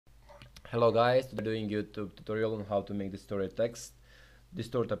Hello guys, today we're doing YouTube tutorial on how to make distort text,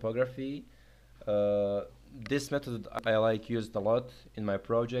 distort typography. Uh, this method I like used a lot in my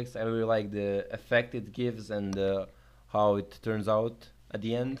projects. I really like the effect it gives and how it turns out at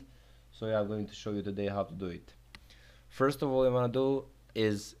the end. So yeah, I'm going to show you today how to do it. First of all, you want to do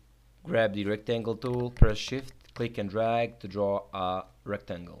is grab the rectangle tool, press shift, click and drag to draw a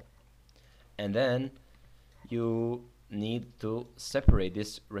rectangle. And then you need to separate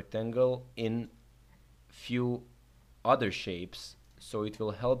this rectangle in few other shapes, so it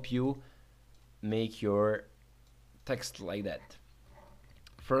will help you make your text like that.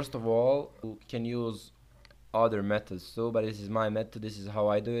 First of all, you can use other methods too, but this is my method, this is how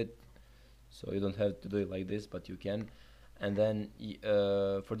I do it, so you don't have to do it like this, but you can. And then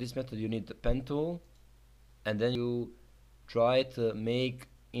for this method you need the pen tool, and then you try to make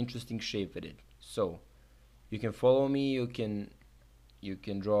interesting shape with it. So you can follow me, you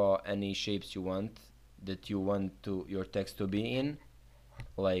can draw any shapes you want that you want to your text to be in,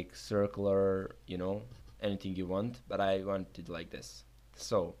 like circular, anything you want, but I want it like this.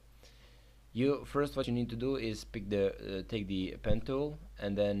 So you first, what you need to do is pick the take the pen tool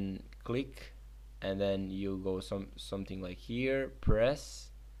and then click, and then you go something like here, press,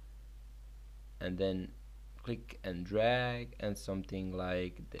 and then click and drag, and something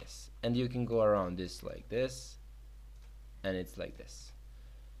like this, and you can go around this like this, and it's like this.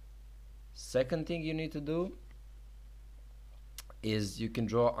 Second thing you need to do is you can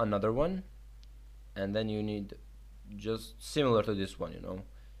draw another one, and then you need just similar to this one,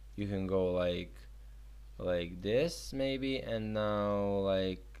 you can go like this maybe, and now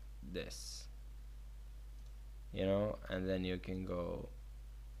like this, and then you can go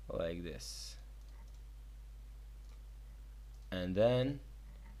like this, and then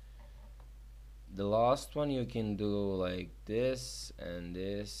the last one you can do like this, and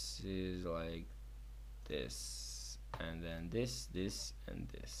this is like this, and then this and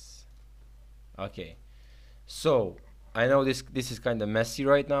this. Okay, so I know this is kind of messy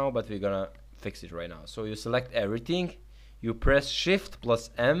right now, but we're gonna fix it right now. So you select everything, you press shift plus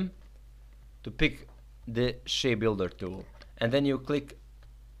M to pick the shape builder tool, and then you click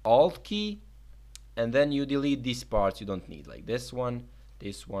alt key, and then you delete these parts you don't need, like this one,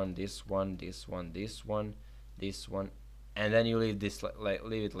 this one, this one, this one, this one, this one, and then you leave this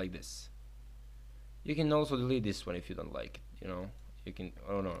leave it like this. You can also delete this one if you don't like it, you can,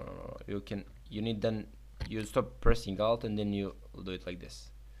 oh no, you need, then you stop pressing alt, and then you do it like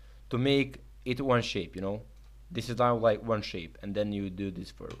this to make it one shape. This is now like one shape, and then you do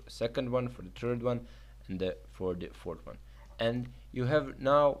this for the second one, for the third one, and for the fourth one, and you have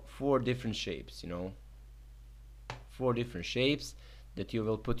now four different shapes, four different shapes that you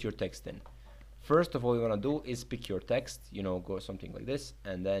will put your text in. First of all, you want to do is pick your text, go something like this,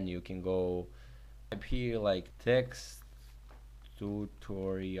 and then you can go up here like text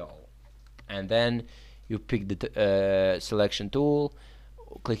tutorial, and then you pick the selection tool,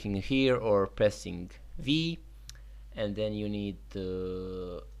 clicking here or pressing V, and then you need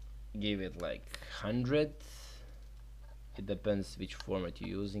to give it like 100. It depends which format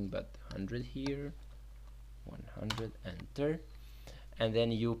you're using, but 100 here, 100, enter, and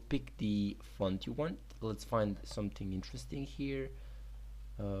then you pick the font you want. Let's find something interesting here.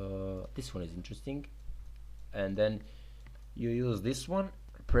 This one is interesting, and then you use this one,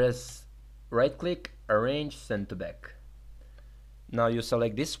 press right click, arrange, send to back. Now you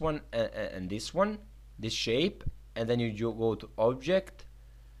select this one and this one, this shape, and then you go to object,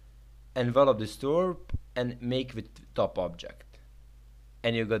 envelop distort, and make with top object,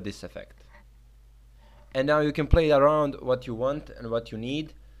 and you got this effect. And now you can play around what you want and what you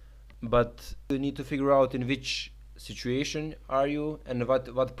need, but you need to figure out in which situation are you, and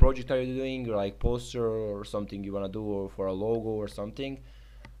what project are you doing, like poster or something you want to do, or for a logo or something.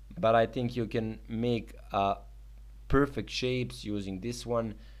 But I think you can make perfect shapes using this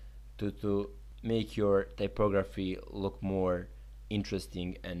one to make your typography look more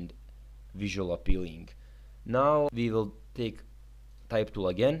interesting and visual appealing. Now we will take type tool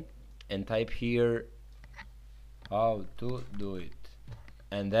again and type here how to do it,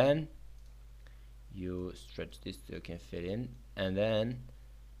 and then you stretch this so you can fit in, and then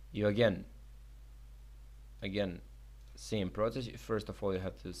you again same process. First of all, you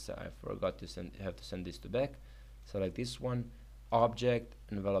have to I forgot to send you have to send this to back. Select this one, object,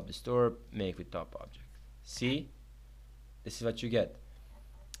 envelop distort, make with top object. See, this is what you get.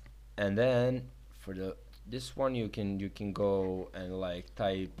 And then for this one you can go and like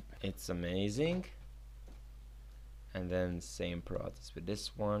type it's amazing, and then same process with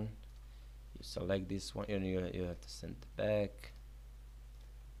this one. You select this one, and you have to send it back.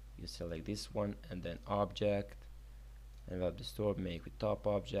 you select this one and then object, and web the store, make with top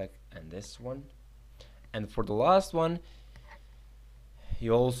object, and this one. And for the last one,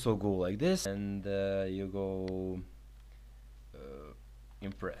 you also go like this, and you go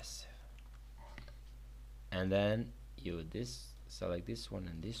impress, and then you select this one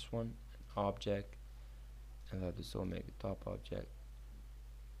and this one, object, and web the store, make with top object.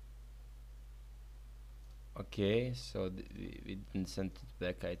 Okay, so we didn't send it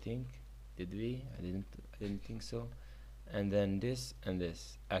back, I think. Did we? I didn't think so. And then this and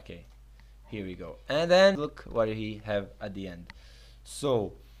this. Okay, here we go. And then look what we have at the end.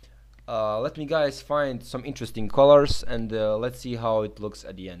 So let me guys find some interesting colors, and let's see how it looks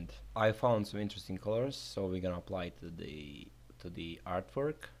at the end. I found some interesting colors, so we're gonna apply it to the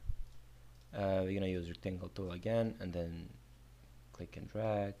artwork. We're gonna use rectangle tool again, and then click and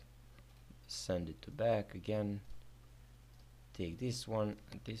drag, send it to back again, take this one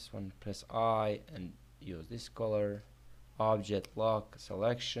and this one, press I and use this color, object, lock,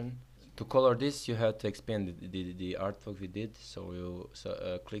 selection. To color this, you have to expand the artwork we did, so you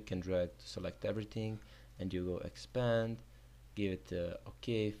click and drag to select everything, and you go expand, give it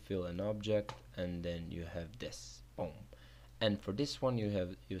OK, fill an object, and then you have this, boom. And for this one,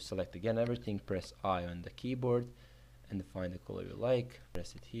 you select again everything, press I on the keyboard, and find the color you like,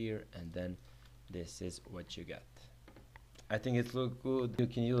 press it here, and then this is what you get. I think it looks good. You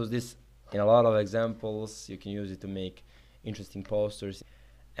can use this in a lot of examples. You can use it to make interesting posters,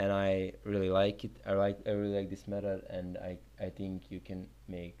 and I really like it. I really like this method, and I think you can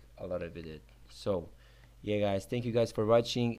make a lot of it. So yeah guys, thank you guys for watching.